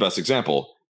 is the best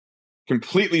example,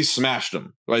 completely smashed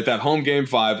them, right? That home game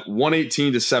 5,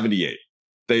 118-78.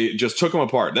 They just took them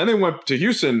apart. Then they went to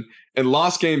Houston and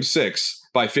lost game 6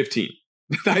 by 15,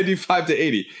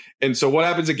 95-80. And so what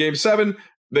happens in game 7?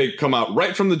 They come out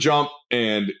right from the jump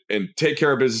and take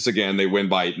care of business again. They win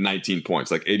by 19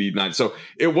 points, like 89. So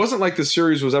it wasn't like the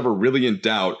series was ever really in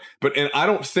doubt. And I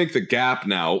don't think the gap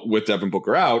now with Devin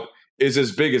Booker out is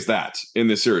as big as that in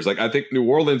this series. Like, I think New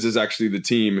Orleans is actually the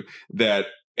team that,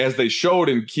 as they showed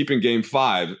in keeping game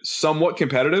 5 somewhat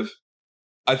competitive,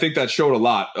 I think that showed a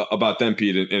lot about them,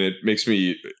 Pete, and it makes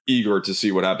me eager to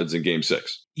see what happens in game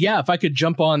 6. Yeah, if I could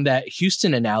jump on that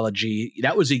Houston analogy,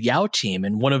 that was a Yao team.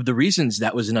 And one of the reasons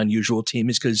that was an unusual team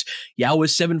is because Yao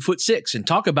was 7'6", and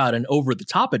talk about an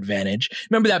over-the-top advantage.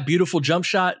 Remember that beautiful jump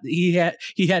shot he had?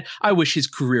 I wish his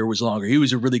career was longer. He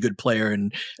was a really good player.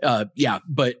 And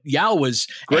but Yao was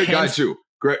great guy too.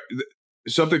 Great.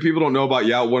 Something people don't know about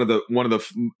Yao, one of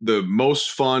the most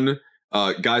fun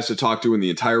guys to talk to in the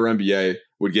entire NBA.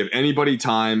 Would give anybody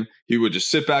time. He would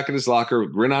just sit back in his locker,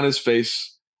 grin on his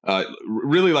face.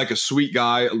 Really like a sweet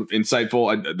guy,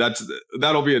 insightful.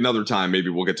 That'll be another time. Maybe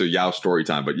we'll get to Yao story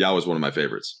time, but Yao is one of my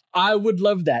favorites. I would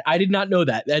love that. I did not know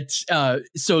that. That's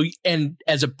so. And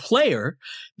as a player,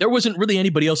 there wasn't really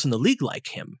anybody else in the league like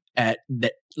him.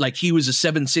 Like he was a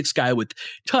 7'6" guy with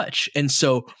touch, and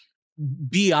so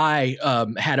BI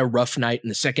had a rough night in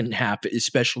the second half,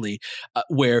 especially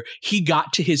where he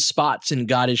got to his spots and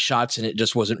got his shots and it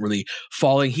just wasn't really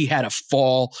falling. He had a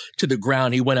fall to the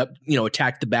ground. He went up,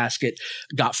 attacked the basket,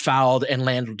 got fouled and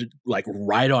landed like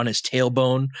right on his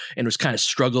tailbone and was kind of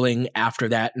struggling after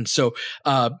that. And so,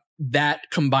 that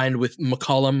combined with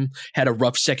McCollum had a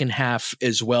rough second half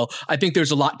as well. I think there's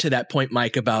a lot to that point,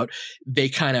 Mike, about they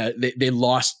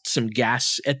lost some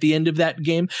gas at the end of that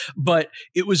game, but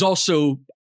it was also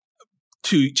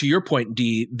to your point,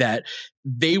 D, that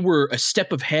they were a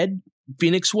step ahead.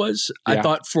 Phoenix was, yeah. I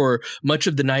thought, for much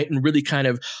of the night, and really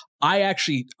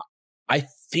I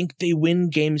think they win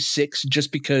game 6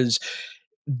 just because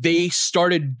they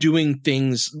started doing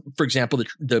things, for example,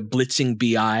 the blitzing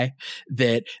BI,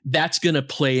 that's going to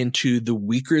play into the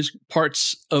weaker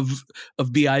parts of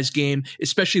BI's game,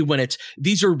 especially when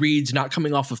these are reads not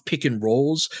coming off of pick and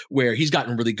rolls where he's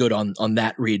gotten really good on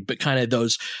that read, but kind of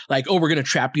those like, oh, we're going to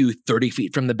trap you 30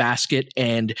 feet from the basket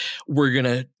and we're going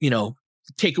to,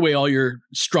 take away all your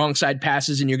strong side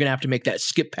passes and you're going to have to make that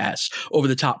skip pass over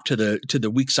the top to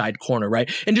the weak side corner.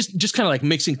 Right. And just kind of like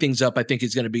mixing things up, I think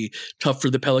is going to be tough for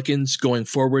the Pelicans going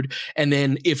forward. And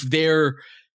then if they're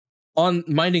on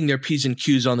minding their P's and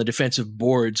Q's on the defensive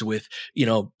boards with,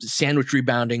 sandwich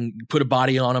rebounding, put a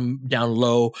body on them down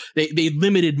low. They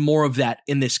limited more of that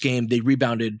in this game. They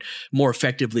rebounded more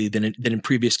effectively than in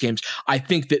previous games. I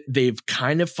think that they've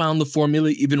kind of found the formula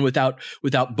even without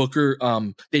Booker.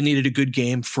 They needed a good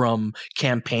game from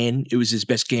Cam Payne. It was his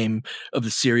best game of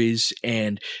the series.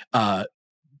 And,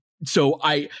 so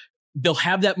they'll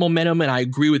have that momentum. And I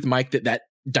agree with Mike that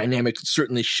dynamic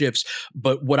certainly shifts.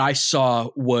 But what I saw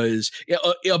was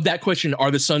of that question, are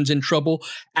the Suns in trouble?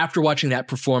 After watching that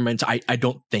performance, I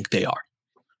don't think they are.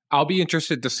 I'll be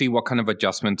interested to see what kind of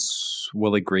adjustments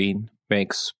Willie Green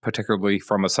makes, particularly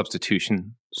from a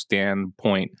substitution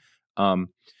standpoint.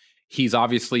 He's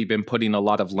obviously been putting a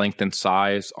lot of length and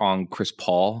size on Chris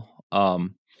Paul.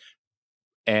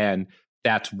 And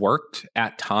that's worked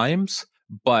at times.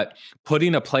 But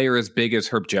putting a player as big as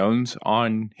Herb Jones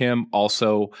on him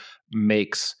also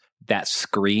makes that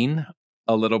screen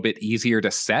a little bit easier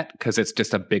to set because it's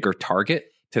just a bigger target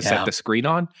to set the screen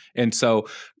on. And so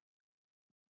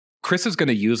Chris is going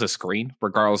to use a screen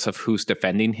regardless of who's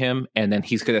defending him, and then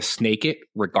he's going to snake it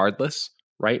regardless,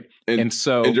 right? And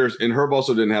Herb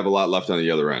also didn't have a lot left on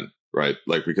the other end, right?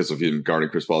 Like because of him guarding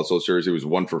Chris Paul in those series, he was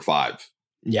 1 for 5.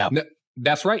 Yeah,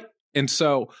 that's right. And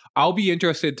so I'll be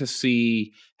interested to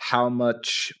see how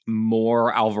much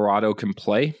more Alvarado can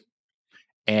play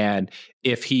and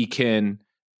if he can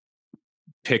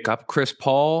pick up Chris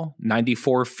Paul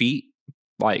 94 feet,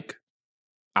 like,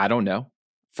 I don't know,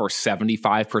 for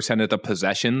 75% of the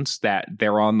possessions that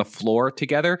they're on the floor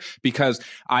together. Because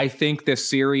I think this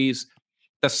series,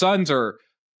 the Suns are,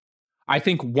 I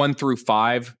think 1 through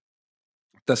 5,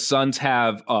 the Suns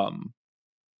have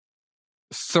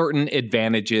certain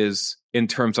advantages in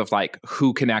terms of like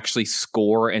who can actually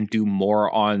score and do more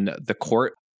on the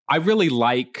court. I really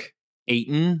like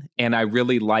Ayton and I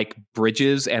really like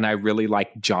Bridges and I really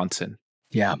like Johnson.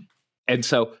 Yeah. And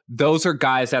so those are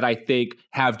guys that I think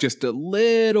have just a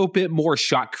little bit more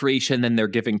shot creation than they're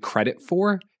giving credit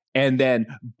for.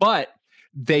 But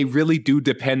they really do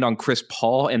depend on Chris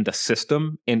Paul and the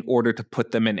system in order to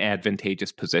put them in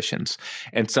advantageous positions.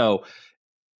 And so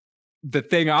the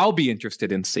thing I'll be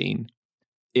interested in seeing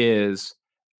is,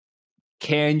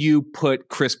 can you put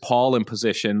Chris Paul in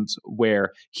positions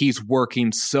where he's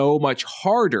working so much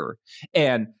harder?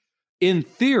 And in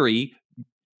theory,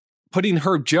 putting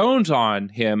Herb Jones on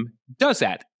him does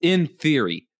that, in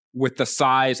theory, with the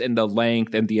size and the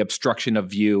length and the obstruction of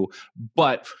view.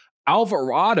 But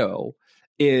Alvarado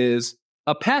is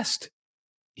a pest.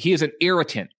 He is an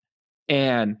irritant.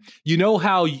 And you know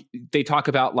how they talk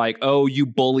about like, oh, you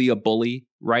bully a bully,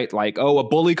 right? Like, oh, a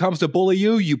bully comes to bully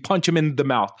you, you punch him in the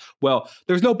mouth. Well,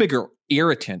 there's no bigger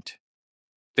irritant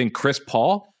than Chris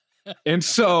Paul. And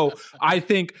so I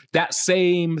think that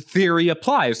same theory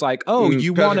applies. Like, oh,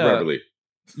 you want to...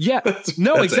 Yeah,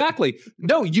 no, exactly.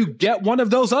 No, you get one of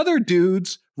those other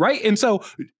dudes, right? And so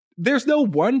there's no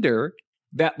wonder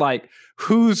that like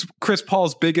who's Chris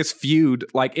Paul's biggest feud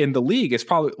like in the league is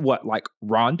probably what, like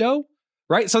Rondo?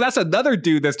 Right. So that's another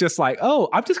dude that's just like, oh,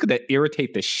 I'm just going to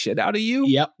irritate the shit out of you.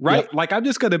 Yep. Right. Yep. Like I'm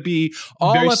just going to be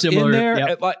all very up similar, in there.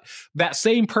 yep. Like that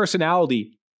same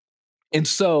personality. And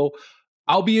so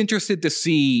I'll be interested to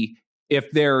see if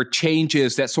there are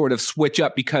changes that sort of switch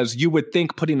up, because you would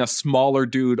think putting a smaller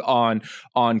dude on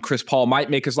Chris Paul might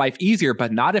make his life easier,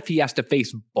 but not if he has to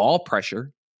face ball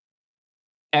pressure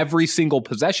every single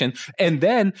possession. And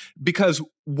then because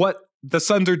what the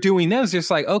Suns are doing then is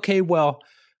just like, okay, well,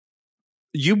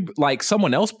 you like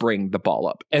someone else bring the ball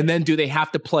up? And then do they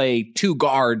have to play two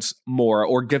guards more,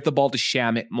 or give the ball to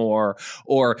Shamet more,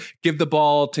 or give the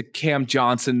ball to Cam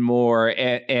Johnson more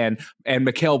and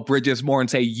Mikal Bridges more and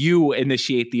say, you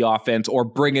initiate the offense, or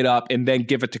bring it up and then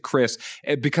give it to Chris,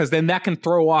 because then that can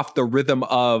throw off the rhythm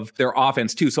of their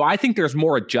offense too. So I think there's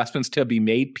more adjustments to be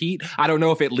made, Pete. I don't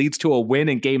know if it leads to a win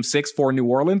in Game 6 for New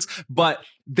Orleans, but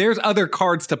there's other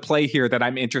cards to play here that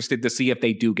I'm interested to see if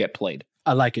they do get played.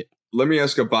 I like it. Let me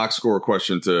ask a box score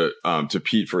question to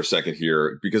Pete for a second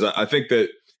here, because I think that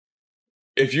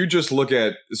if you just look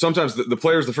at, sometimes the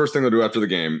players, the first thing they'll do after the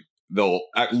game, they'll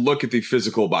look at the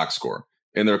physical box score,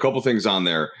 and there are a couple things on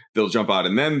there. They'll jump out,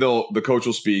 and then the coach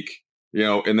will speak,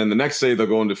 and then the next day they'll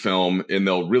go into film and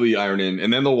they'll really iron in,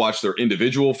 and then they'll watch their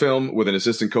individual film with an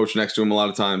assistant coach next to them a lot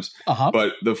of times.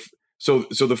 But so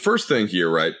the first thing here,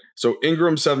 right? So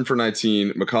Ingram 7 for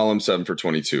 19, McCollum 7 for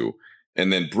 22.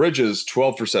 And then Bridges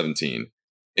 12 for 17.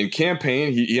 In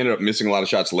campaign, he ended up missing a lot of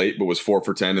shots late, but was 4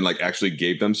 for 10 and actually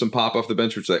gave them some pop off the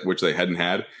bench, which they hadn't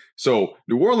had. So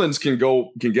New Orleans can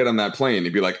get on that plane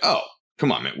and be like, oh, come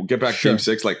on, man, we'll get back to Game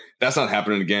 6. That's not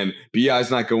happening again.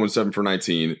 BI's not going 7 for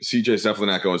 19. CJ's definitely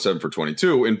not going 7 for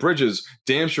 22. And Bridges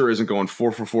damn sure isn't going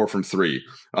 4 for 4 from 3,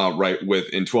 right,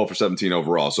 in 12 for 17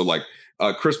 overall. So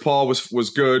Chris Paul was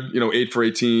good, 8 for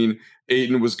 18.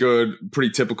 Ayton was good,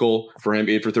 pretty typical for him,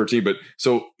 8 for 13. But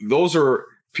so those are,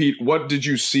 Pete, what did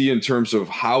you see in terms of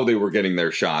how they were getting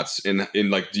their shots? And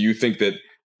do you think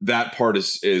that part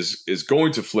is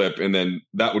going to flip, and then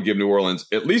that would give New Orleans,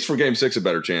 at least for Game 6, a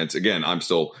better chance? Again, I'm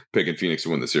still picking Phoenix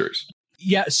to win the series.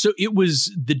 Yeah, so it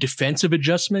was the defensive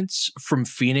adjustments from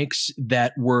Phoenix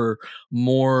that were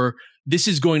more, this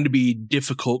is going to be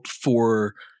difficult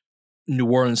for New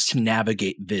Orleans to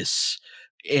navigate this.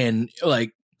 And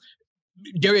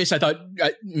Darius, I thought,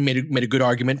 made a good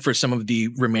argument for some of the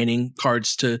remaining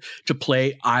cards to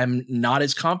play. I'm not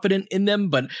as confident in them,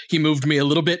 but he moved me a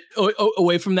little bit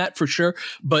away from that for sure.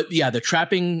 But yeah, the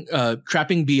trapping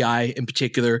BI in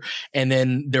particular, and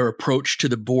then their approach to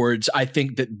the boards, I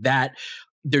think that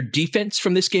their defense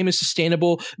from this game is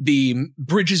sustainable. The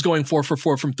Bridges going 4 for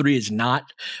 4 from 3 is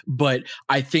not, but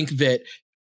I think that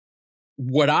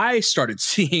what I started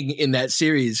seeing in that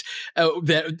series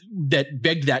that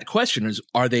begged that question is,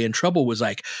 are they in trouble? Was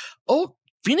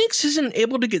Phoenix isn't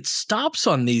able to get stops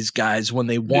on these guys when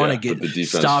they want to get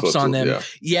stops on them.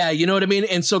 Yeah, you know what I mean?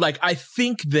 And so I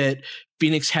think that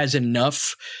Phoenix has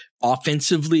enough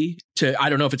offensively to, I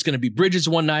don't know if it's going to be Bridges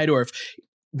one night or if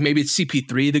maybe it's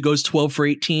CP3 that goes 12 for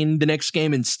 18 the next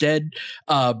game instead.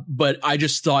 But I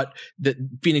just thought that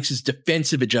Phoenix's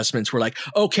defensive adjustments were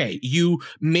okay, you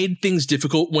made things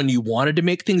difficult when you wanted to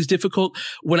make things difficult.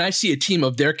 When I see a team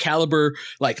of their caliber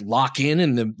lock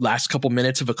in the last couple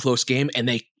minutes of a close game, and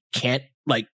they can't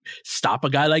stop a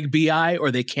guy like BI,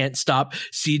 or they can't stop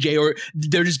CJ, or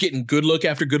they're just getting good look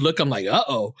after good look, I'm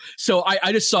uh-oh. So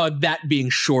I just saw that being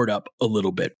shored up a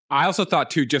little bit. I also thought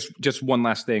too, just one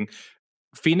last thing,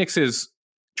 Phoenix's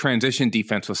transition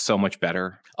defense was so much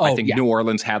better. I think New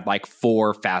Orleans had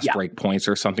 4 fast break points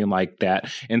or something like that.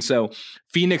 And so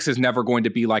Phoenix is never going to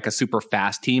be a super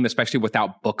fast team, especially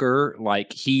without Booker.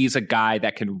 He's a guy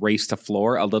that can race the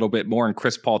floor a little bit more, and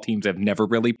Chris Paul teams have never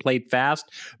really played fast.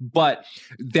 But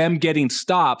them getting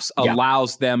stops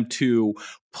allows them to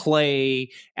play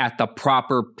at the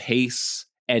proper pace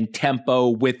and tempo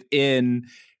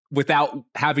without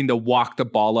having to walk the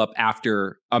ball up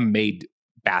after a made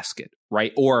basket,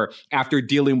 right? Or after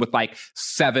dealing with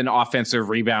 7 offensive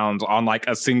rebounds on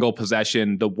a single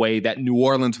possession, the way that New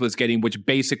Orleans was getting, which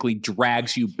basically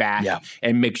drags you back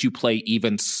and makes you play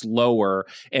even slower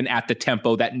and at the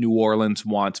tempo that New Orleans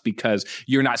wants, because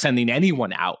you're not sending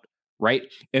anyone out, right?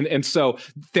 And so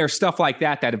there's stuff like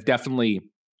that have definitely,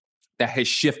 that has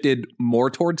shifted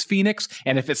more towards Phoenix.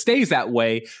 And if it stays that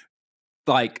way,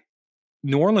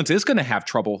 New Orleans is going to have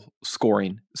trouble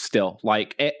scoring still,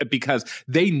 because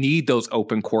they need those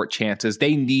open court chances.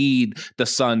 They need the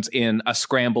Suns in a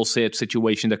scramble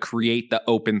situation to create the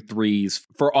open threes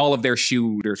for all of their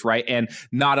shooters, right? And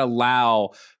not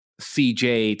allow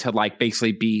CJ to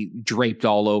basically be draped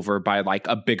all over by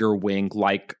a bigger wing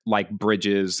like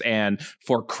Bridges, and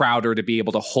for Crowder to be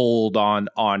able to hold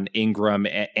on Ingram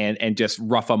and just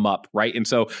rough them up, right? And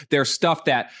so there's stuff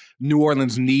that New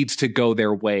Orleans needs to go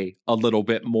their way a little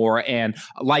bit more. And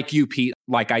like you, Pete,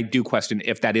 I do question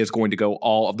if that is going to go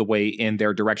all of the way in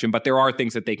their direction, but there are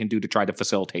things that they can do to try to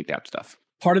facilitate that stuff.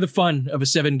 Part of the fun of a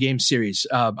 7-game series.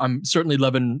 I'm certainly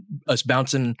loving us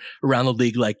bouncing around the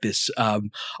league like this. All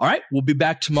right, we'll be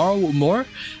back tomorrow with more.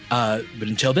 But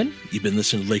until then, you've been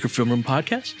listening to Laker Film Room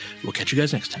Podcast. We'll catch you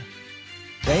guys next time.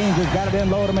 James has got it in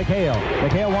low to McHale.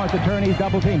 McHale wants to turn. He's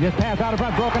double teamed. Just pass out in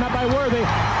front. Broken up by Worthy.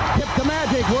 Tip to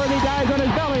Magic. Worthy dies on his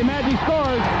belly. Magic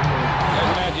scores.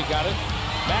 There's Magic, got it.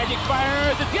 Magic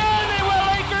fires. It's good. The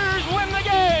Lakers win the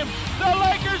game. The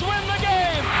Lakers win the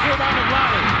game. Rebound of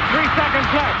Lonnie. 3 seconds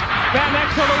left. Van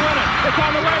Exel to win it. It's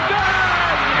on the way. Good.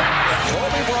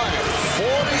 Kobe Bryant,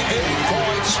 48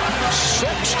 points,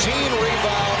 16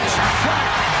 rebounds. Shot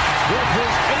with his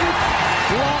 8th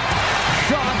block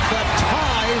shot that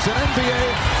ties an NBA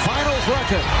Finals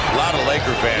record. A lot of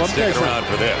Laker fans sticking around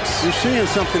for this. You're seeing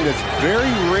something that's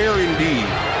very rare indeed.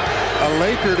 A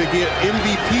Laker to get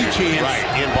MVP chance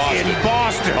in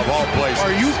Boston. Of all places.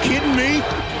 Are you kidding me?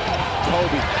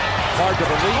 Kobe, hard to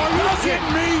believe. Are you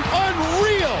kidding me?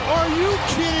 Unreal. Are you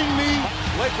kidding me?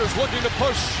 Lakers looking to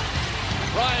push.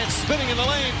 Bryant spinning in the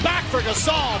lane. Back for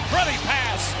Gasol. Pretty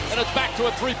pass. And it's back to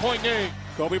a 3-point game.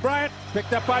 Kobe Bryant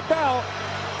picked up by Bell.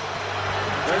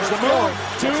 There's the move.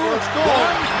 2, 1.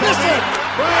 Miss it.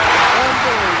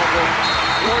 Unbelievable.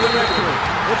 For the victory.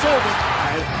 It's over.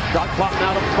 Shot clock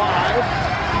now to 5.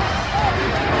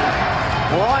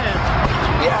 Bryant.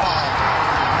 Yes.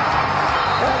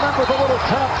 And that was a little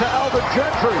tap to Alvin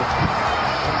Gentry.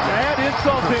 Add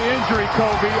insult to injury,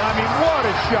 Kobe. I mean, what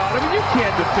a shot. I mean, you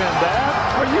can't defend that.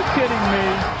 Are you kidding me?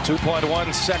 2.1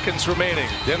 seconds remaining.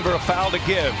 Denver a foul to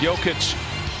give. Jokic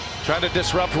trying to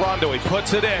disrupt Rondo. He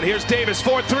puts it in. Here's Davis,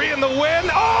 4-3 in the win.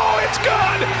 Oh, it's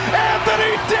good!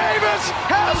 Anthony Davis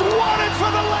has won it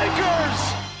for the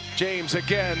Lakers! James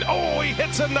again. Oh, he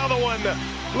hits another one.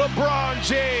 LeBron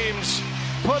James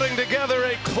putting together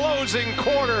a closing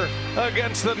quarter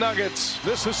against the Nuggets.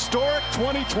 This historic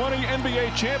 2020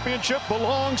 NBA championship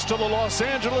belongs to the Los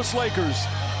Angeles Lakers.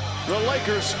 The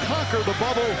Lakers conquer the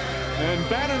bubble, and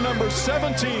banner number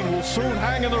 17 will soon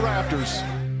hang in the rafters.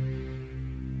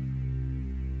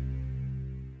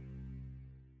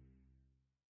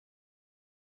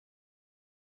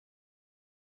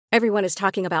 Everyone is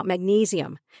talking about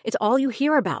magnesium. It's all you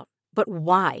hear about. But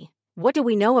why? What do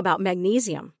we know about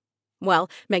magnesium? Well,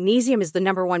 magnesium is the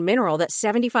 #1 mineral that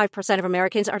 75% of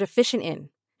Americans are deficient in.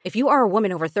 If you are a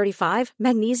woman over 35,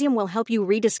 magnesium will help you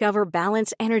rediscover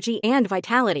balance, energy, and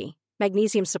vitality.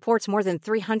 Magnesium supports more than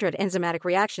 300 enzymatic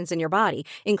reactions in your body,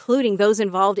 including those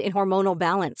involved in hormonal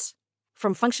balance.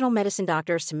 From functional medicine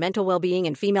doctors to mental well-being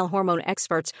and female hormone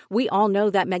experts, we all know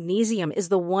that magnesium is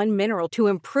the one mineral to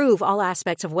improve all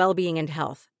aspects of well-being and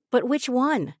health. But which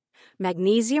one?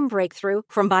 Magnesium Breakthrough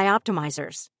from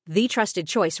Bioptimizers, the trusted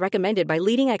choice recommended by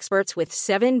leading experts with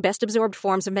 7 best-absorbed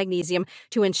forms of magnesium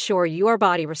to ensure your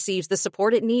body receives the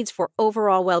support it needs for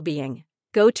overall well-being.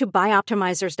 Go to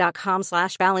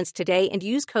bioptimizers.com/balance today and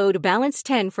use code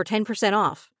BALANCE10 for 10%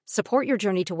 off. Support your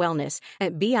journey to wellness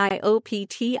at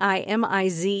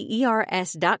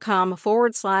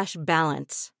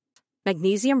bioptimizers.com/balance.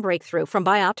 Magnesium Breakthrough from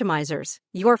Bioptimizers,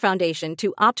 your foundation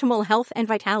to optimal health and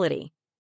vitality.